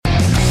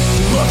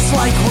It's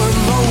like we're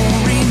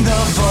lowering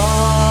the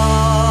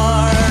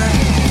bar.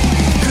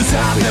 'Cause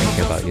I've never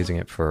Thinking about using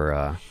it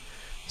for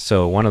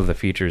so one of the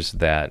features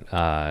that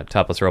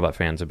Topless Robot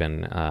fans have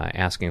been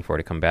asking for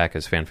to come back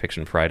is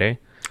Fanfiction Friday.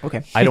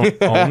 Okay. I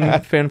don't own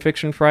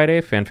Fanfiction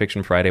Friday.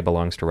 Fanfiction Friday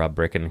belongs to Rob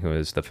Bricken, who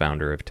is the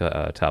founder of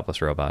Topless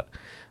Robot.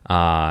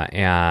 So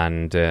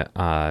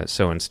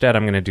instead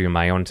I'm going to do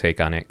my own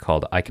take on it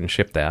called I Can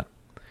Ship That.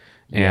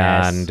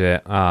 Yes.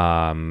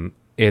 And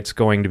it's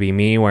going to be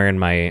me wearing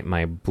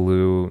my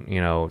blue,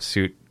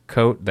 suit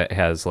coat that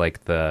has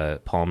like the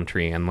palm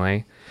tree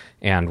inlay,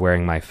 and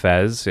wearing my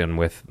fez and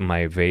with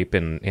my vape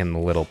in the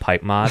little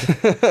pipe mod,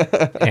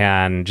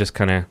 and just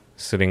kind of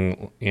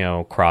sitting,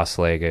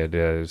 cross-legged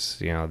as,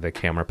 the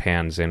camera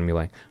pans in and be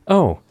like,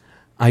 oh,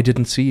 I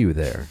didn't see you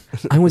there.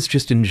 I was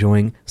just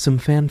enjoying some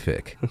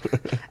fanfic.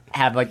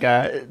 Have like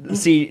a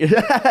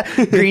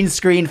green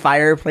screen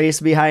fireplace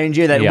behind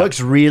you that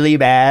looks really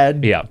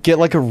bad. Yeah. Get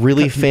like a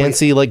really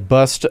fancy like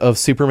bust of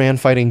Superman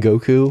fighting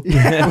Goku.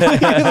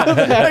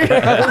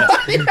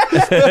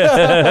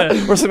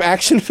 Or some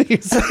action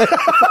figures.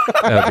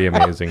 That'd be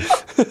amazing.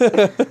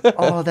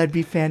 Oh, that'd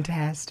be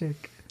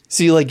fantastic.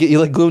 So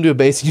you glue him to a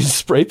base and you just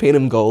spray paint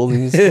him gold.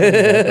 And you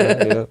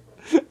just,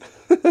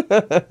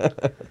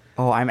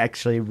 Oh, I'm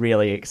actually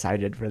really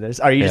excited for this.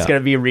 Are you just going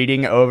to be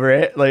reading over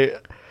it?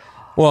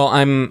 Well,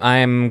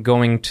 I'm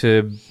going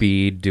to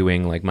be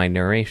doing like my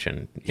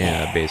narration,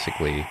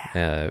 basically,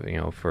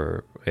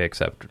 for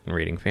except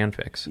reading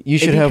fanfics. You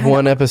should have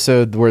one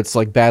episode where it's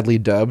like badly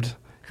dubbed.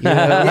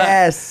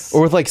 Yes.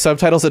 Or with like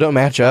subtitles that don't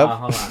match up.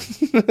 Hold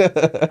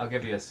on. I'll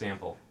give you a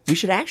sample. We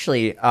should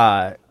actually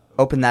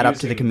open that up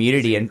to the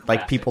community and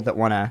like people that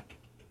want to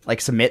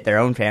like submit their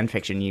own fan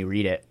fiction. You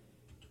read it.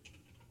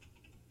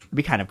 It'd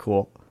be kind of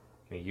cool.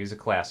 Use a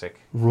classic.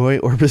 Roy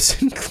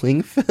Orbison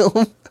cling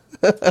film.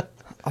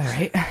 All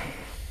right.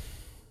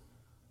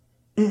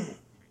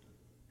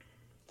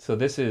 So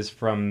this is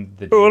from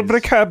the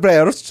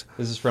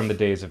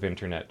days of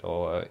internet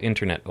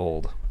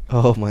old.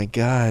 Oh my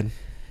god.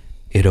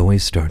 It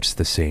always starts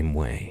the same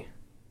way.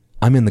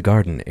 I'm in the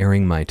garden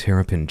airing my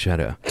terrapin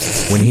Jetta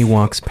when he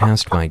walks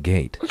past my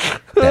gate,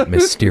 that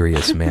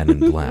mysterious man in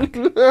black.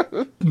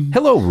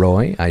 Hello,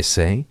 Roy, I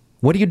say.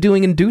 What are you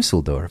doing in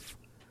Dusseldorf?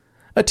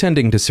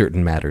 Attending to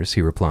certain matters,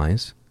 he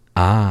replies.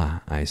 Ah,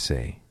 I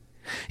say.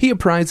 He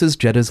apprises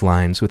Jetta's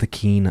lines with a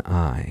keen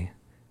eye.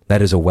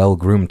 That is a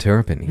well-groomed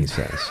terrapin, he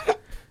says.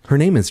 Her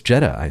name is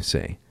Jetta, I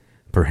say.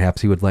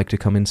 Perhaps he would like to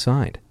come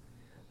inside.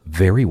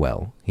 Very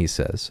well, he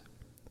says.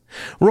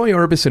 Roy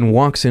Orbison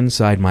walks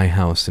inside my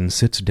house and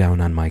sits down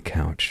on my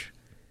couch.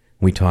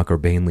 We talk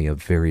urbanely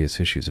of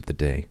various issues of the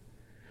day.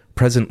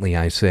 Presently,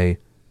 I say,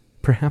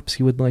 perhaps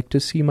he would like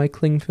to see my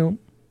cling film?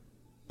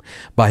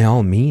 By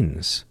all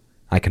means.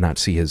 I cannot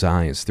see his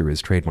eyes through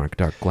his trademark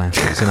dark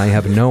glasses, and I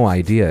have no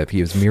idea if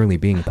he is merely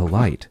being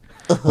polite,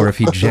 or if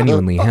he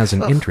genuinely has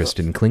an interest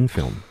in cling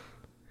film.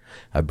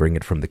 I bring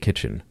it from the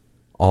kitchen,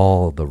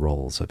 all the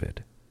rolls of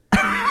it.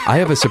 I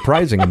have a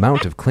surprising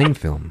amount of cling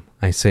film,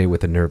 I say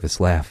with a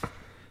nervous laugh.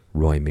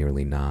 Roy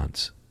merely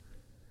nods.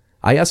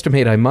 I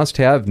estimate I must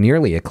have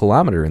nearly 1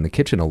 kilometer in the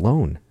kitchen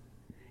alone.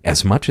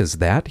 As much as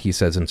that, he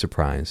says in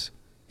surprise.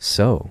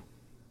 So.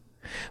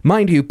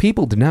 Mind you,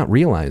 people do not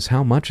realize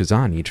how much is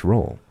on each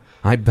roll.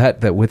 I bet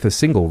that with a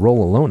single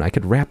roll alone, I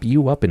could wrap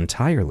you up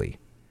entirely.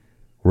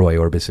 Roy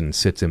Orbison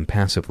sits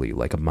impassively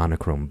like a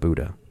monochrome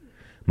Buddha.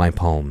 My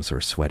palms are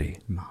sweaty.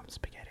 Mom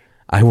spaghetti.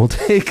 I will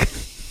take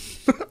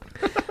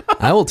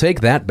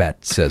that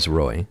bet, says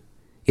Roy.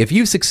 If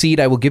you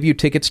succeed, I will give you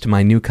tickets to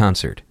my new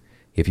concert.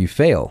 If you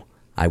fail,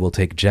 I will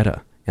take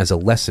Jetta as a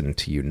lesson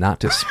to you not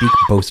to speak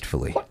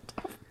boastfully.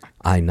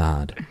 I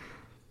nod.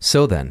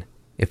 So then,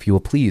 if you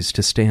will please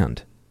to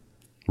stand.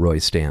 Roy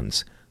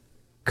stands.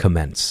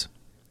 Commence.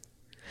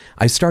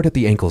 I start at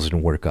the ankles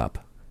and work up.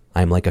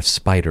 I am like a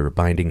spider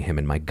binding him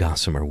in my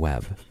gossamer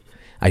web.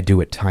 I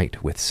do it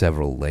tight with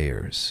several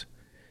layers.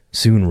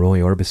 Soon Roy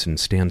Orbison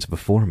stands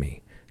before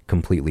me,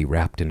 completely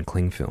wrapped in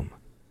cling film.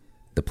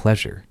 The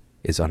pleasure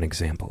is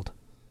unexampled.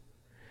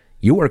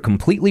 You are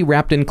completely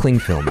wrapped in cling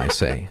film, I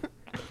say.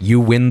 You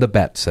win the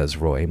bet, says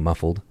Roy,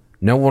 muffled.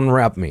 No one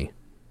wrap me.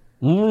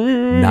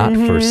 Not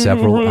for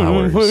several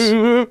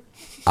hours.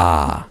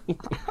 Ah.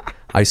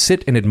 I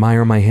sit and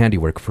admire my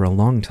handiwork for a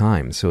long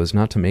time so as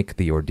not to make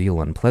the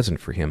ordeal unpleasant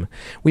for him.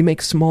 We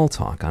make small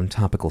talk on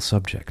topical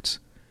subjects.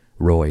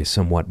 Roy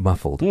somewhat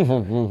muffled.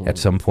 At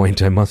some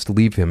point I must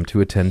leave him to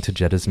attend to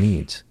Jetta's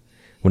needs.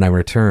 When I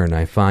return,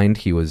 I find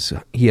he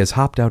has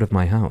hopped out of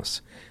my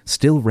house,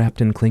 still wrapped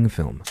in cling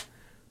film.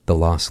 The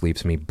loss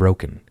leaves me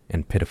broken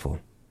and pitiful.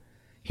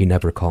 He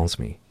never calls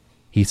me.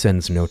 He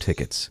sends no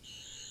tickets.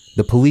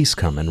 The police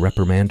come and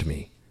reprimand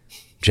me.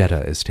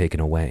 Jetta is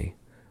taken away,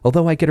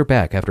 although I get her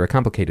back after a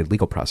complicated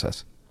legal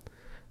process.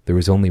 There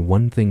is only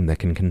one thing that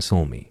can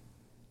console me.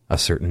 A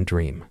certain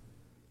dream.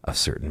 A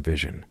certain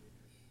vision.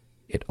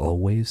 It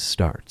always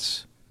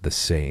starts the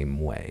same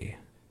way.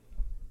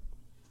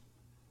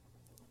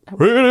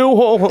 Pretty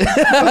woman,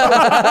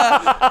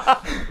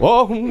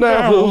 walking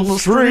down the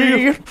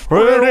street,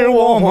 pretty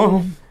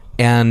woman.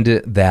 And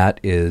that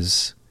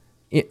is,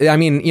 I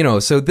mean, you know,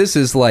 so this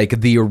is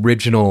like the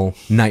original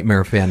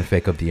nightmare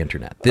fanfic of the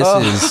internet. This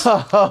is,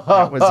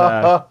 That was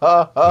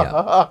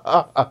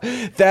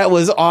yeah. That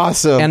was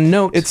awesome. And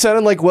note, it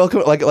sounded like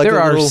welcome. Like there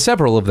a are little...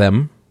 several of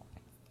them.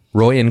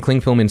 Roy and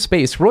Klingfilm in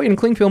space, Roy and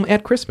Klingfilm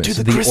at Christmas, Dude,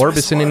 the the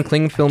Christmas Orbison and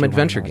one. Klingfilm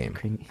adventure game.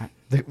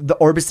 the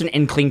Orbison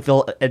and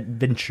Klingfil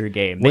adventure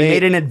game. They Wait.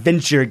 made an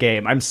adventure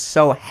game. I'm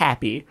so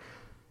happy.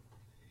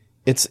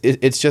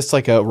 It's just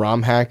like a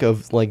ROM hack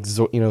of like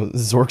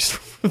Zork's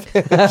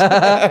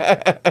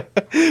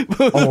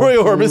Roy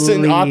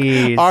Orbison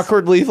please.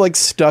 awkwardly like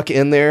stuck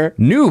in there.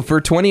 New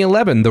for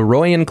 2011, the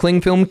Roy and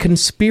Klingfilm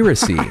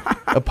conspiracy.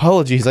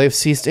 Apologies, I have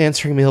ceased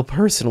answering mail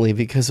personally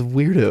because of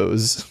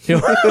weirdos.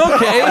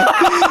 Okay.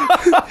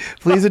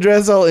 Please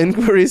address all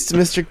inquiries to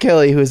Mr.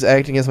 Kelly, who is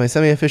acting as my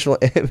semi-official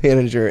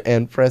manager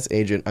and press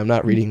agent. I'm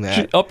not reading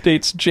that.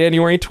 Updates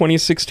January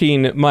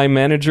 2016. My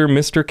manager,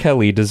 Mr.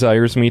 Kelly,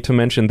 desires me to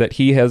mention that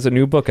he has a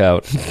new book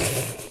out.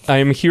 I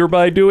am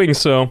hereby doing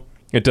so.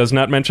 It does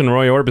not mention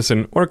Roy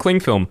Orbison or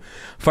Klingfilm,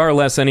 far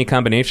less any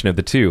combination of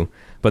the two.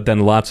 But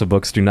then lots of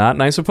books do not,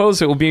 and I suppose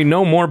it will be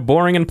no more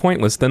boring and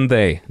pointless than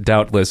they.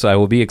 Doubtless, I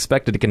will be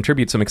expected to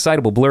contribute some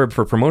excitable blurb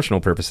for promotional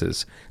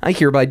purposes. I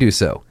hereby do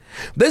so.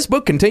 This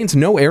book contains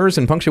no errors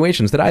and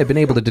punctuations that I have been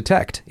able to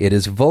detect. It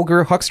is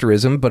vulgar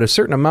hucksterism, but a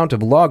certain amount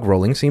of log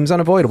rolling seems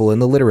unavoidable in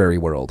the literary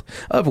world,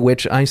 of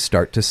which I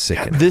start to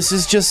sicken. This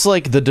is just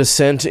like the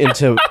descent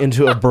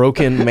into a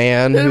broken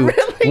man who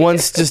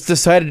once just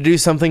decided to do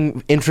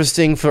something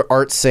interesting for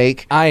art's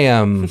sake. I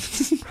am...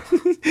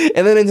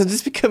 And then it's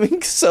just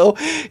becoming so...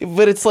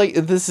 But it's like,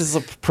 this is a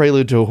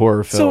prelude to a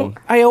horror film.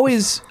 So I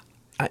always...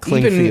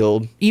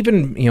 Klingfield.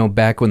 Even, you know,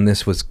 back when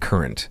this was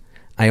current,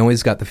 I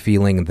always got the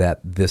feeling that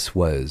this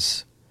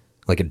was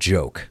like a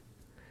joke.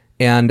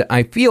 And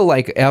I feel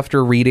like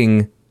after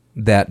reading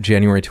that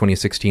January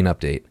 2016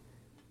 update,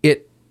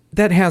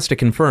 that has to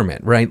confirm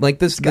it, right? Like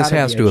this gotta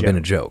has be to a have been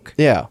a joke. joke.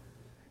 Yeah.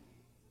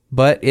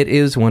 But it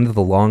is one of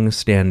the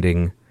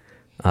long-standing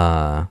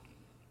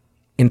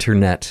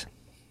internet...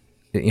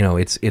 You know,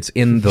 it's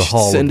in the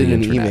hall Send of it the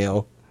an internet.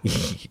 email.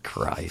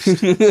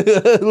 Christ.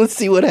 Let's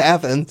see what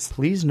happens.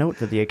 Please note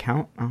that the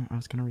account... Oh, I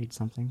was going to read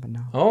something, but no.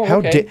 Oh, How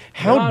okay.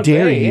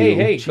 dare you?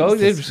 Hey, go,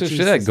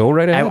 Jesus. go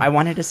right ahead. I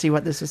wanted to see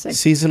what this was saying.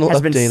 Seasonal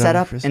has been update set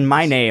on up Christmas. in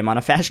my name on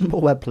a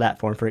fashionable web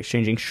platform for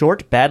exchanging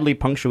short, badly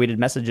punctuated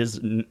messages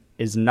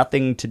is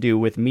nothing to do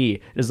with me.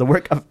 It is the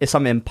work of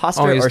some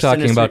imposter Oh, he's or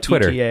talking sinister about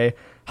Twitter. ETA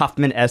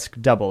Hoffman-esque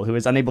double who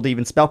is unable to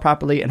even spell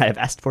properly, and I have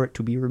asked for it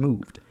to be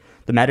removed.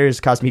 The matter has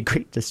caused me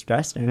great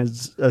distress and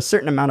has a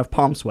certain amount of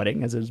palm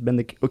sweating, as it has been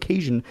the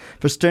occasion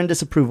for stern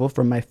disapproval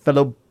from my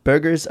fellow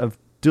burghers of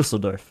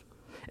Dusseldorf.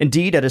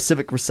 Indeed, at a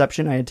civic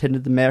reception I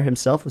attended, the mayor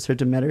himself was heard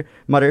to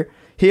mutter,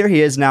 "Here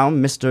he is now,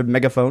 Mr.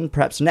 Megaphone.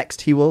 Perhaps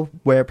next he will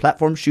wear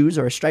platform shoes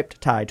or a striped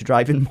tie to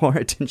draw even more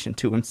attention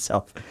to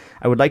himself.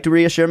 I would like to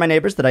reassure my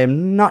neighbors that I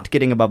am not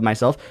getting above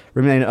myself,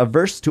 remain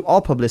averse to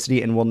all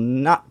publicity, and will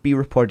not be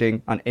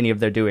reporting on any of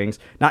their doings,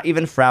 not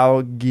even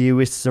Frau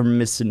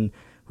Gewissermissen,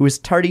 who is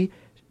tardy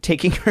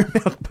taking her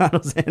milk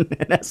bottles in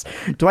and has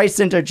twice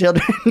sent her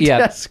children to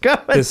Yeah,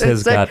 Tesco. this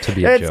has got to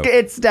be a joke.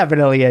 It's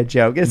definitely a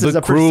joke. This is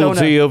a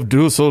persona. of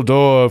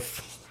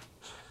Dusseldorf.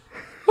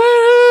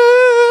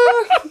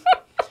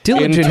 In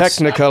Diligent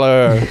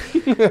Technicolor.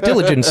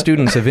 Diligent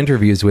students of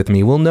interviews with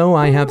me will know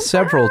I have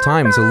several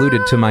times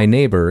alluded to my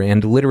neighbor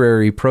and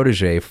literary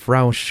protege,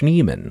 Frau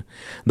Schneemann,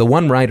 the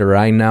one writer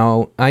I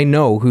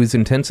know whose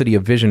intensity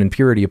of vision and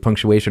purity of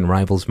punctuation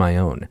rivals my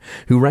own,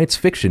 who writes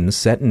fiction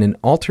set in an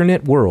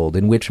alternate world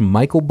in which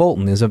Michael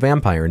Bolton is a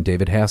vampire and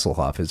David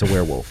Hasselhoff is a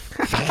werewolf.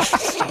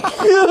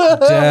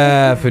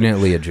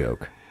 Definitely a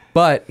joke.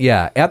 But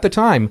yeah, at the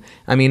time,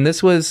 I mean,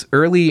 this was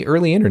early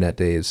internet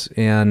days,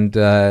 and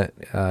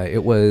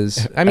it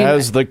was. I mean,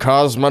 As the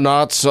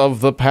cosmonauts of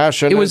the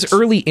passion. it was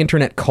early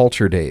internet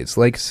culture days.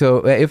 Like,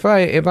 so if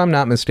I'm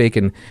not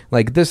mistaken,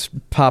 like this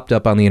popped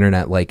up on the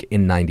internet like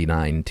in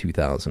 99,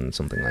 2000,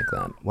 something like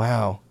that.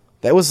 Wow.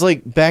 That was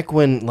like back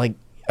when like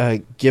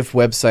GIF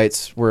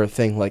websites were a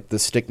thing, like the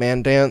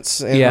Stickman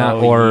dance. And Yeah,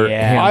 or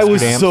yeah. I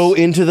was Hamsterdams. so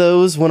into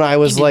those when I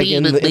was like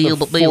in the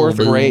fourth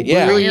grade.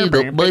 Yeah. And then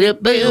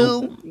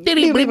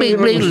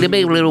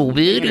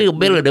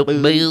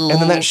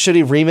that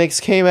shitty remix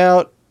came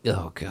out.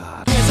 Oh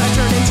God. As I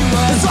turn into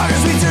as long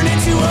as we turn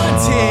into a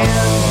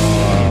tin.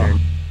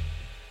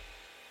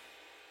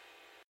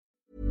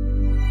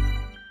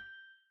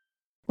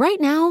 Right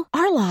now,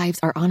 our lives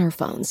are on our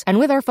phones. And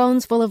with our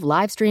phones full of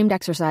live-streamed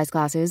exercise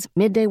classes,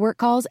 midday work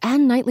calls,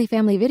 and nightly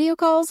family video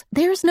calls,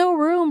 there's no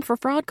room for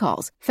fraud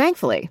calls.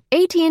 Thankfully,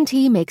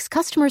 AT&T makes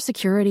customer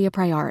security a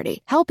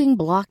priority, helping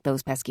block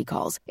those pesky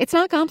calls. It's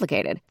not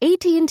complicated.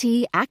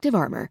 AT&T Active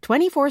Armor,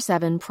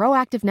 24/7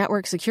 proactive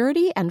network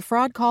security and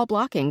fraud call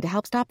blocking to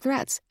help stop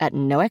threats at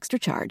no extra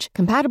charge.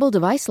 Compatible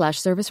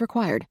device/service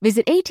required.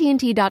 Visit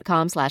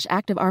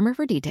AT&T.com/ActiveArmor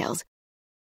for details.